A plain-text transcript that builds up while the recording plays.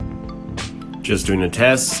Just doing a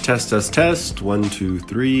test, test, test, test. 1, 2,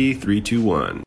 3, 3, 2, 1.